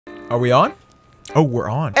Are we on? Oh, we're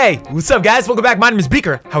on. Hey, what's up, guys? Welcome back. My name is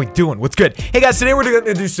Beaker. How we doing? What's good? Hey, guys, today we're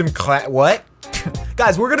gonna do some what?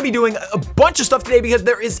 Guys, we're gonna be doing a bunch of stuff today because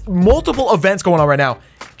there is multiple events going on right now.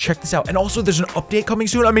 Check this out. And also, there's an update coming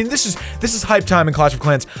soon. I mean, this is hype time in Clash of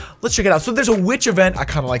Clans. Let's check it out. So there's a witch event. I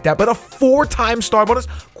kind of like that, but a 4-time star bonus,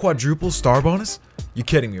 quadruple star bonus. You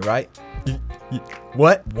kidding me, right?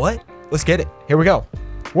 What? Let's get it. Here we go.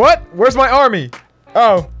 What? Where's my army?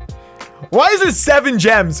 Oh. Why is it 7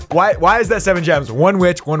 gems? Why is that 7 gems? 1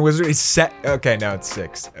 witch, 1 wizard is set. Okay, now it's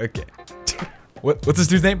 6. Okay. What's this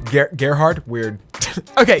dude's name? Gerhard? Weird.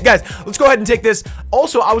 Okay, guys, let's go ahead and take this.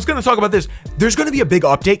 Also, I was going to talk about this. There's going to be a big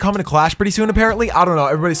update coming to Clash pretty soon, apparently. I don't know.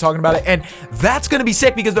 Everybody's talking about it. And that's going to be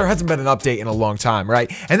sick because there hasn't been an update in a long time,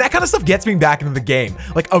 right? And that kind of stuff gets me back into the game.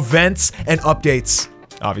 Like events and updates.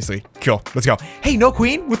 Obviously. Cool. Let's go. Hey, no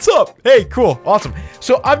queen? What's up? Hey, cool. Awesome.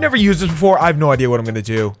 So I've never used this before. I have no idea what I'm going to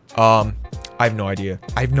do. I have no idea.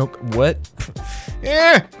 I have no... What?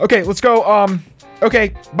 Yeah. Okay, let's go.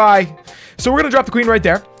 Okay, bye. So we're going to drop the queen right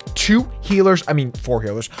there. 2 healers. I mean, 4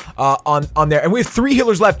 healers. On there. And we have 3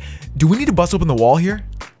 healers left. Do we need to bust open the wall here?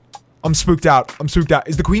 I'm spooked out. I'm spooked out.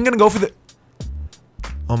 Is the queen going to go for the...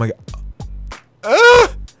 Oh my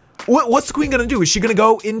god. What's the queen going to do? Is she going to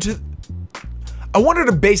go into... I want her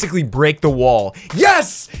to basically break the wall.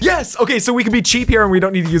 Yes! Yes! Okay, so we can be cheap here and we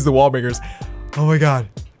don't need to use the wall breakers. Oh my god.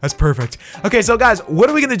 That's perfect. Okay, so guys, what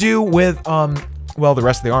are we gonna do with, well, the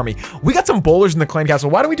rest of the army? We got some bowlers in the clan castle.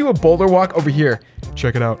 Why don't we do a boulder walk over here?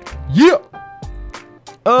 Check it out. Yeah!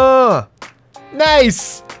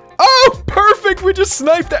 Nice! Oh, perfect! We just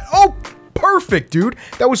sniped that. Oh, perfect, dude.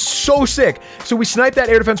 That was so sick. So we sniped that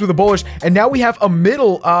air defense with the bowlers, and now we have a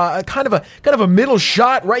middle, kind of a middle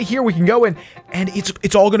shot right here. We can go in, and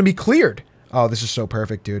it's all gonna be cleared. Oh, this is so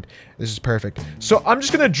perfect, dude. This is perfect. So I'm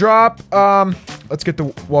just gonna drop. Let's get the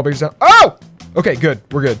wall breakers down. Oh, okay, good.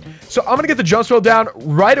 We're good. So I'm gonna get the jump spell down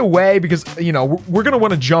right away because you know we're gonna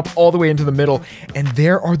want to jump all the way into the middle. And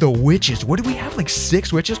there are the witches. What do we have? Like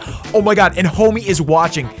 6 witches? Oh my god! And homie is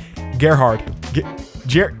watching. Gerhard.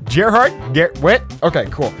 Gerhard? What? Okay,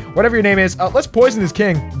 cool. Whatever your name is. Let's poison this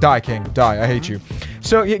king. Die, king. Die. I hate you.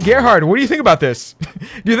 So, Gerhard, what do you think about this?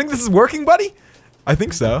 Do you think this is working, buddy? I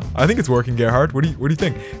think so. I think it's working, Gerhard. What do you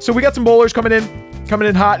think? So we got some bowlers coming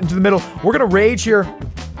in hot into the middle. We're gonna rage here.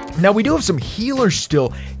 Now we do have some healers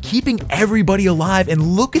still, keeping everybody alive. And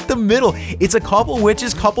look at the middle. It's a couple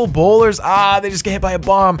witches, couple bowlers. They just get hit by a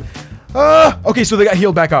bomb. Okay, so they got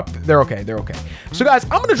healed back up. They're okay. They're okay. So guys,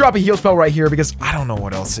 I'm gonna drop a heal spell right here because I don't know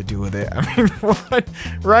what else to do with it. I mean, what?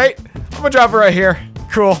 Right? I'm gonna drop it right here.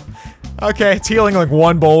 Cool. Okay, it's healing like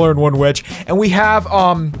 1 bowler and 1 witch. And we have,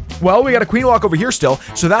 well, we got a queen lock over here still.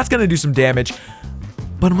 So that's gonna do some damage.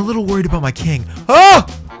 But I'm a little worried about my king. Oh!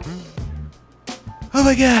 Oh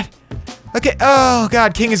my god. Okay, oh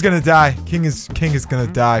god, king is gonna die. King is gonna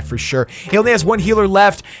die for sure. He only has 1 healer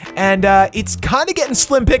left, and it's kind of getting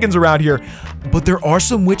slim pickings around here. But there are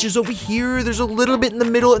some witches over here. There's a little bit in the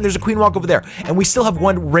middle, and there's a queen walk over there. And we still have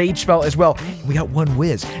 1 rage spell as well. And we got 1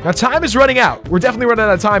 whiz. Now time is running out. We're definitely running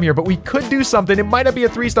out of time here, but we could do something. It might not be a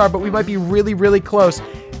 3-star, but we might be really, really close.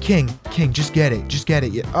 King, just get it. Just get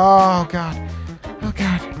it. Yeah. Oh god. Oh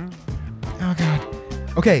god. Oh god.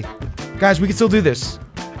 Okay, guys, we can still do this.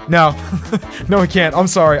 No. No, we can't. I'm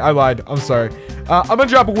sorry. I lied. I'm sorry. I'm gonna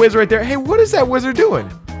drop a whiz right there. Hey, what is that wizard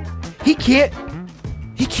doing? He can't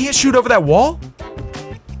shoot over that wall?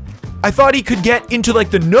 I thought he could get into, like,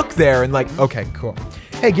 the nook there and, like... Okay, cool.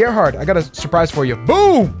 Hey, Gerhard, I got a surprise for you.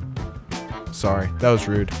 Boom! Sorry. That was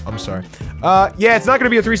rude. I'm sorry. Yeah, it's not gonna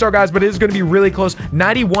be a 3-star, guys, but it is gonna be really close.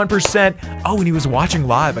 91%. Oh, and he was watching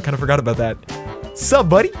live. I kind of forgot about that. Sup,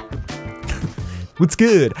 buddy? What's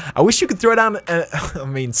good? I wish you could throw down, I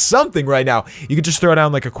mean, something right now. You could just throw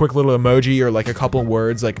down like a quick little emoji or like a couple of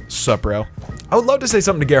words like, sup, bro. I would love to say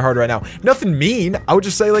something to Gerhard right now. Nothing mean. I would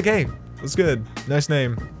just say like, hey, what's good? Nice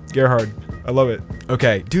name. Gerhard. I love it.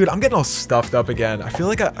 Okay, dude, I'm getting all stuffed up again. I feel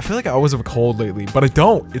like I always have a cold lately, but I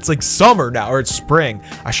don't. It's like summer now, or it's spring.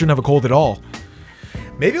 I shouldn't have a cold at all.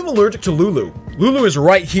 Maybe I'm allergic to Lulu. Lulu is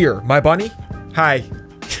right here. My bunny? Hi.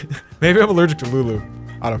 Maybe I'm allergic to Lulu.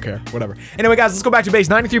 I don't care. Whatever. Anyway, guys, let's go back to base.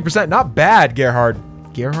 93%. Not bad, Gerhard.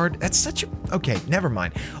 Gerhard? That's such a... Okay, never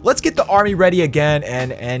mind. Let's get the army ready again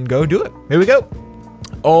and go do it. Here we go.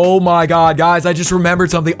 Oh my god, guys, I just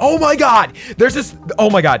remembered something. Oh my god! There's this...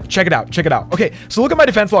 Oh my god, check it out. Check it out. Okay, so look at my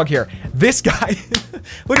defense log here. This guy...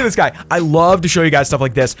 Look at this guy. I love to show you guys stuff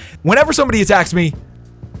like this. Whenever somebody attacks me,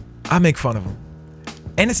 I make fun of them.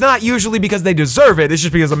 And it's not usually because they deserve it. It's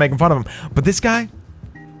just because I'm making fun of them. But this guy...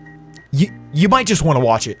 You might just want to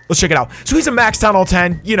watch it. Let's check it out. So he's a max town all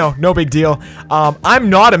 10. You know, no big deal. I'm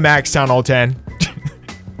not a max town all 10.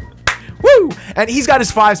 And he's got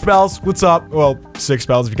his 5 spells. What's up? Well, 6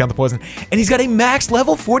 spells if you count the poison. And he's got a max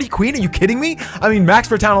level 40 queen. Are you kidding me? I mean, max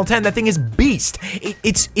for Town Hall 10. That thing is beast.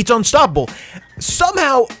 It's unstoppable.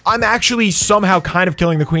 Somehow, I'm actually kind of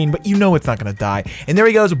killing the queen, but you know it's not gonna die. And there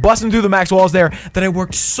he goes, busting through the max walls there that I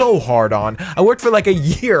worked so hard on. I worked for like a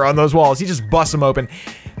year on those walls. He just busts them open.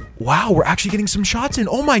 Wow, we're actually getting some shots in.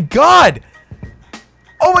 Oh my god!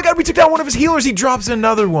 Oh my god, we took down one of his healers. He drops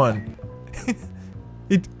another one.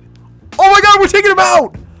 Oh my god, we're taking him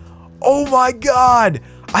out! Oh my god!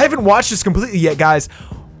 I haven't watched this completely yet, guys.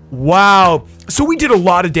 Wow. So we did a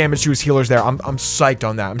lot of damage to his healers there. I'm psyched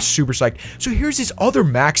on that. I'm super psyched. So here's his other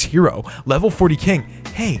max hero, level 40 king.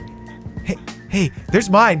 Hey, there's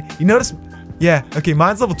mine. You notice? Yeah, okay,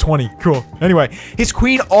 mine's level 20. Cool. Anyway, his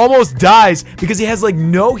queen almost dies because he has like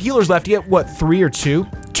no healers left. He had what, 3 or 2?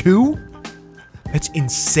 2? That's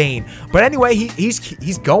insane. But anyway,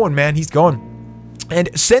 he's going, man. He's going. And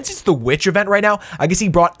since it's the witch event right now, I guess he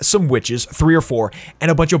brought some witches, 3 or 4,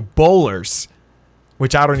 and a bunch of bowlers,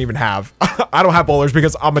 which I don't even have. I don't have bowlers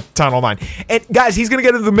because I'm a Town Hall 9. And guys, he's gonna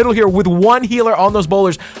get into the middle here with 1 healer on those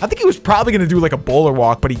bowlers. I think he was probably gonna do like a bowler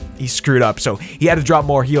walk, but he screwed up, so he had to drop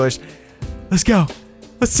more healers. Let's go.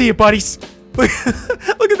 Let's see it, buddies. Look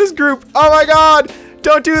at this group. Oh my god.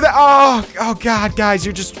 Don't do that. Oh god, guys,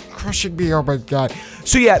 you're just crushing me. Oh my god.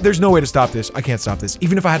 So yeah, there's no way to stop this. I can't stop this.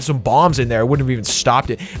 Even if I had some bombs in there, I wouldn't have even stopped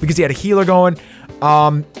it because he had a healer going.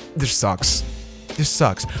 This sucks. This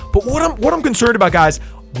sucks. But what I'm concerned about, guys,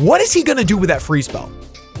 what is he gonna do with that free spell?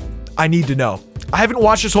 I need to know. I haven't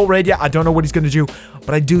watched this whole raid yet. I don't know what he's gonna do,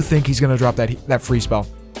 but I do think he's gonna drop that free spell.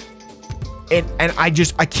 And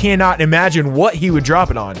I cannot imagine what he would drop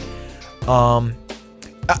it on.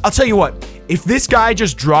 I'll tell you what. If this guy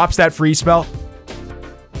just drops that free spell,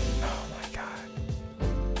 oh my god.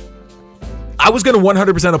 I was gonna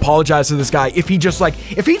 100% apologize to this guy if he just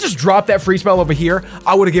dropped that free spell over here.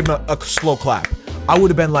 I would have given him a slow clap. I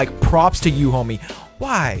would have been like, props to you, homie.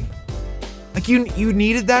 Why? Like you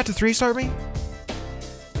needed that to 3-star me?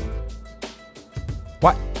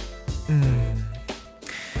 What?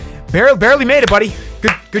 Barely made it, buddy.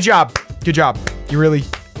 Good job. Good job. You really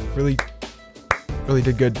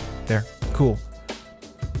did good there. Cool.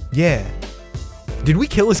 Yeah. Did we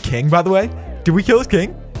kill his king, by the way? Did we kill his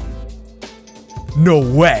king? No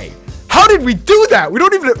way. How did we do that? We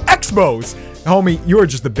don't even have Expos. Homie, you are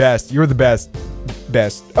just the best. You're the best.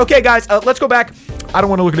 Okay, guys, let's go back. I don't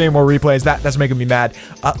want to look at any more replays. That's making me mad.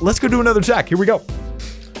 Let's go do another attack. Here we go.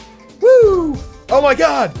 Woo! Oh my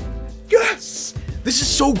god. Yes! This is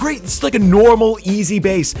so great. It's like a normal, easy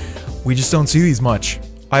base. We just don't see these much.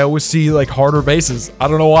 I always see like harder bases. I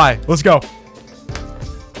don't know why. Let's go.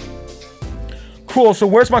 Cool. So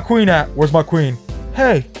where's my queen at? Where's my queen?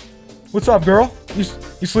 Hey, what's up, girl? You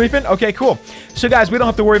sleeping? Okay, cool. So guys, we don't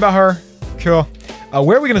have to worry about her. Cool.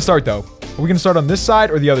 Where are we gonna start though? Are we gonna start on this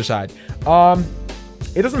side or the other side?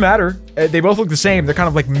 It doesn't matter. They both look the same. They're kind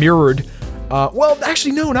of like mirrored. Well,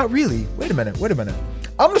 actually, no, not really. Wait a minute.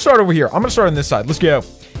 I'm gonna start over here. I'm gonna start on this side. Let's go.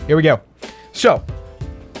 Here we go. So,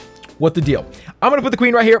 what the deal? I'm gonna put the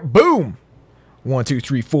queen right here. Boom. 1, 2,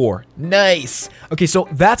 3, 4. Nice. Okay, so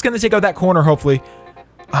that's gonna take out that corner, hopefully.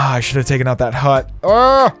 I should have taken out that hut.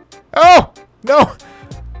 Oh, no.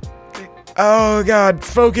 Oh, God.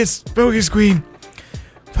 Focus, queen.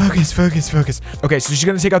 Focus. Okay, so she's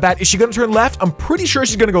gonna take out that. Is she gonna turn left? I'm pretty sure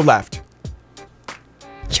she's gonna go left.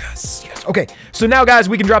 Yes. Okay, so now, guys,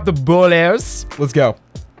 we can drop the bowlers. Let's go.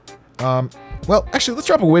 Well, actually, let's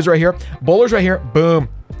drop a whiz right here. Bowlers right here. Boom.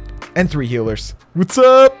 And 3 healers. What's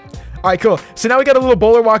up? All right, cool. So now we got a little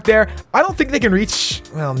bowler walk there. I don't think they can reach...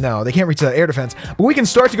 Well, no, they can't reach that air defense. But we can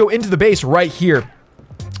start to go into the base right here.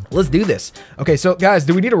 Let's do this. Okay, so, guys,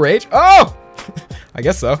 do we need a rage? Oh! I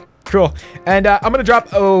guess so. Cool. And I'm going to drop...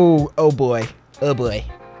 Oh, boy.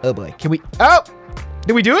 Can we... Oh!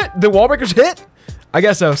 Did we do it? The wall breakers hit? I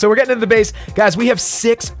guess so. So we're getting into the base. Guys, we have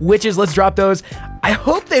 6 witches. Let's drop those. I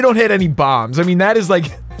hope they don't hit any bombs. I mean, that is like...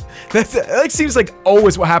 That seems like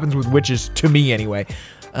always what happens with witches, to me anyway.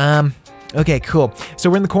 Okay, cool. So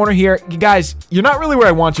we're in the corner here. You guys, you're not really where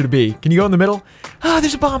I want you to be. Can you go in the middle? Ah,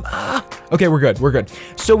 there's a bomb. Ah. Okay, we're good.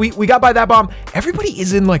 So we got by that bomb. Everybody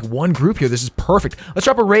is in like one group here. This is perfect. Let's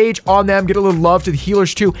drop a rage on them. Get a little love to the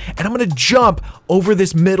healers too. And I'm gonna jump over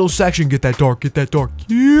this middle section. Get that dark.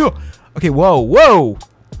 Yeah. Okay, whoa.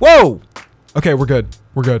 Okay, we're good.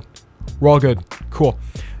 We're all good. Cool.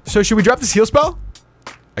 So should we drop this heal spell?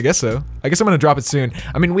 I guess so. I guess I'm gonna drop it soon.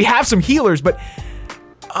 I mean, we have some healers, but...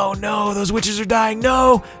 Oh no, those witches are dying.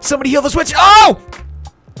 No! Somebody heal those witches. Oh!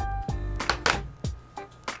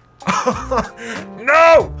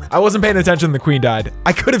 No! I wasn't paying attention. The queen died.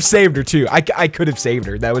 I could have saved her too. I could have saved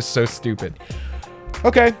her. That was so stupid.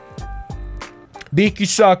 Okay. Beak, you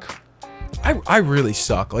suck. I really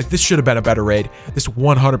suck. Like, this should have been a better raid. This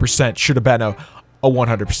 100% should have been a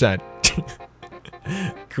 100%.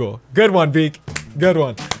 Cool. Good one, Beak. Good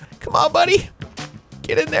one. Come on, buddy.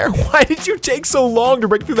 Get in there. Why did you take so long to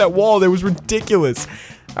break through that wall? That was ridiculous.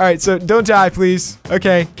 All right, so don't die, please.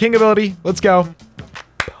 Okay, king ability. Let's go.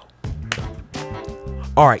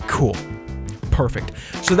 All right, cool. Perfect.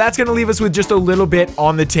 So that's going to leave us with just a little bit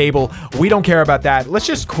on the table. We don't care about that. Let's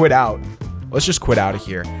just quit out. Let's just quit out of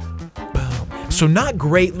here. So not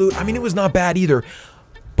great loot. I mean, it was not bad either.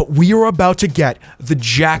 But we are about to get the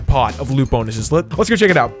jackpot of loot bonuses. Let's go check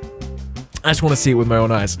it out. I just want to see it with my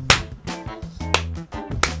own eyes.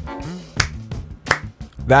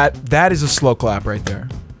 That is a slow clap right there.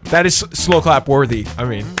 That is slow clap worthy. I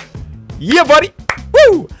mean, yeah, buddy.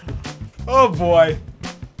 Woo! Oh boy.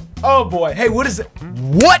 Oh boy. Hey, what is it?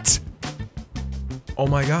 What? Oh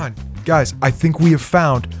my god. Guys, I think we have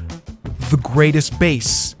found the greatest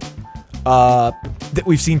base that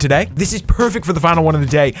we've seen today. This is perfect for the final one of the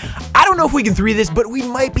day. I don't know if we can 3 this, but we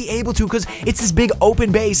might be able to because it's this big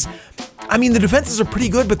open base. I mean, the defenses are pretty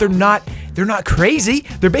good, but they're not crazy.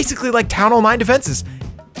 They're basically like Town Hall 9 defenses.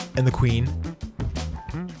 And the queen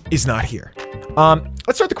is not here.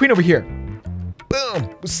 Let's start the queen over here. Boom.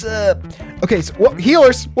 What's up? Okay, so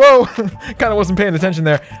healers. Whoa. Kind of wasn't paying attention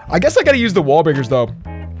there. I guess I gotta use the wall breakers though.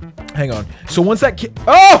 Hang on. So once that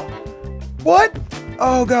oh! What?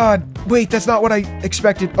 Oh god. Wait, that's not what I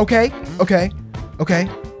expected. Okay. Okay. Okay.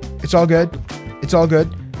 It's all good. It's all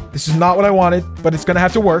good. This is not what I wanted, but it's gonna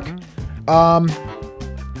have to work.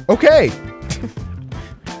 Okay.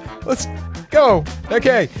 Let's go.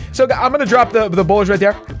 Okay. So I'm gonna drop the bowlers right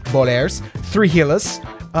there. Bowlers. 3 healers.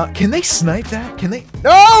 Can they snipe that? Can they?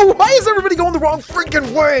 No! Why is everybody going the wrong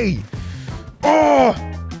freaking way? Oh!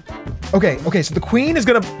 Okay, okay, so the queen is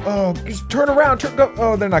gonna, oh, just turn around, go.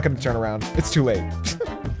 Oh, they're not gonna turn around. It's too late.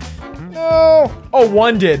 No! Oh,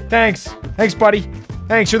 one did. Thanks. Thanks, buddy.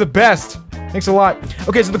 Thanks, you're the best. Thanks a lot.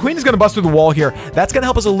 Okay, so the queen is gonna bust through the wall here. That's gonna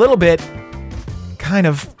help us a little bit. Kind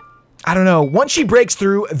of, I don't know. Once she breaks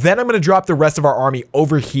through, then I'm gonna drop the rest of our army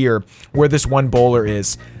over here where this one bowler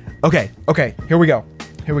is. Okay, okay, here we go.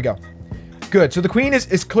 Here we go. Good. So the queen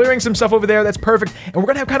is clearing some stuff over there. That's perfect. And we're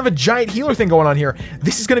gonna have kind of a giant healer thing going on here.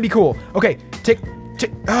 This is gonna be cool. Okay, take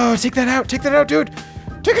that out. Take that out, dude.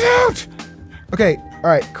 Take it out. Okay. All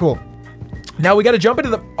right. Cool. Now we got to jump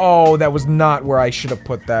into the. Oh, that was not where I should have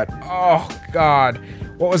put that. Oh God,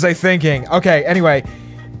 what was I thinking? Okay. Anyway,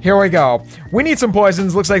 here we go. We need some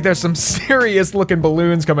poisons. Looks like there's some serious looking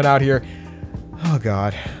balloons coming out here. Oh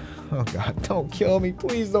God. Oh God. Don't kill me,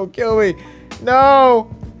 please. Don't kill me.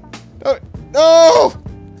 No. No!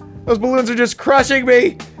 Those balloons are just crushing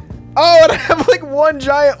me. Oh, and I have like one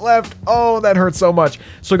giant left. Oh, that hurts so much.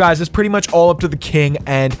 So guys, it's pretty much all up to the king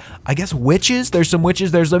and I guess witches. There's some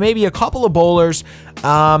witches. There's maybe a couple of bowlers.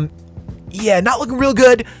 Yeah, not looking real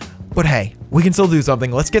good. But hey, we can still do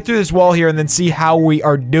something. Let's get through this wall here and then see how we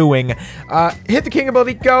are doing. Hit the king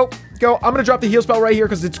ability. Go. Go. I'm going to drop the heal spell right here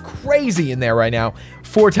because it's crazy in there right now.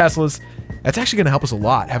 4 Teslas. That's actually going to help us a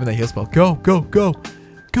lot, having that heal spell. Go, go, go.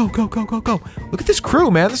 Go, go, go, go, go. Look at this crew,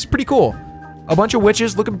 man. This is pretty cool. A bunch of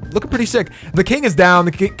witches looking pretty sick. The king is down.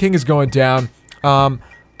 The king is going down. I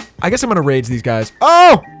guess I'm going to rage these guys.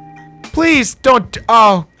 Oh! Please don't.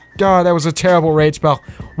 Oh, God. That was a terrible rage spell.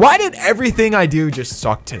 Why did everything I do just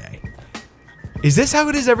suck today? Is this how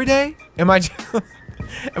it is every day? Am I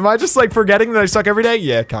just like forgetting that I suck every day?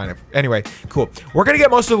 Yeah, kind of. Anyway, cool. We're going to get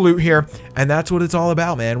most of the loot here. And that's what it's all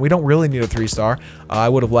about, man. We don't really need a 3-star. I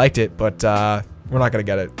would have liked it, but we're not gonna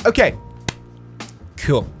get it. Okay.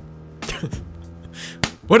 Cool.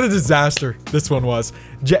 What a disaster this one was.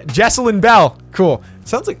 Jesselyn Bell. Cool.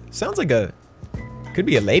 Sounds like a could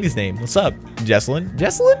be a lady's name. What's up, Jesselyn?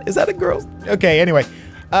 Jesselyn? Is that a girl? Okay, anyway.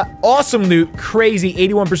 Awesome loot. Crazy.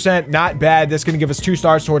 81%. Not bad. That's gonna give us 2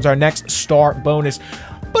 stars towards our next star bonus.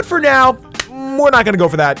 But for now, we're not gonna go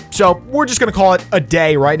for that. So we're just gonna call it a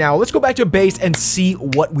day right now. Let's go back to base and see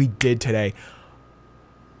what we did today.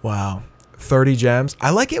 Wow. 30 gems. I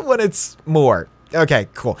like it when it's more. Okay,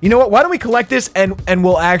 cool. You know what? Why don't we collect this and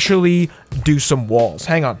we'll actually do some walls.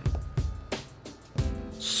 Hang on.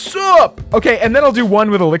 Sup? Okay, and then I'll do one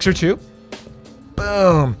with elixir too.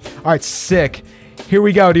 Boom. All right, sick. Here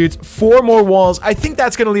we go, dudes. 4 more walls. I think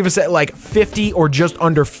that's going to leave us at like 50 or just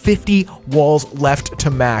under 50 walls left to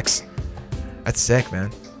max. That's sick, man.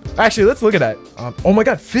 Actually, let's look at that. Oh my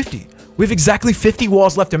God, 50. We have exactly 50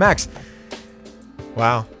 walls left to max.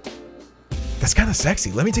 Wow. That's kind of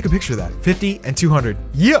sexy. Let me take a picture of that. 50 and 200.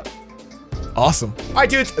 Yeah. Awesome. All right,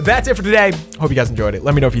 dudes, that's it for today. Hope you guys enjoyed it.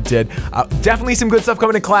 Let me know if you did. Definitely some good stuff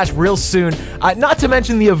coming in Clash real soon. Not to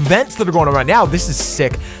mention the events that are going on right now. This is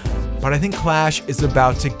sick. But I think Clash is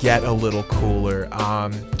about to get a little cooler.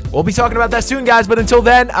 We'll be talking about that soon, guys. But until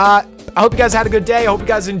then, I hope you guys had a good day. I hope you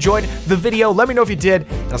guys enjoyed the video. Let me know if you did.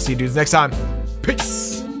 And I'll see you dudes next time.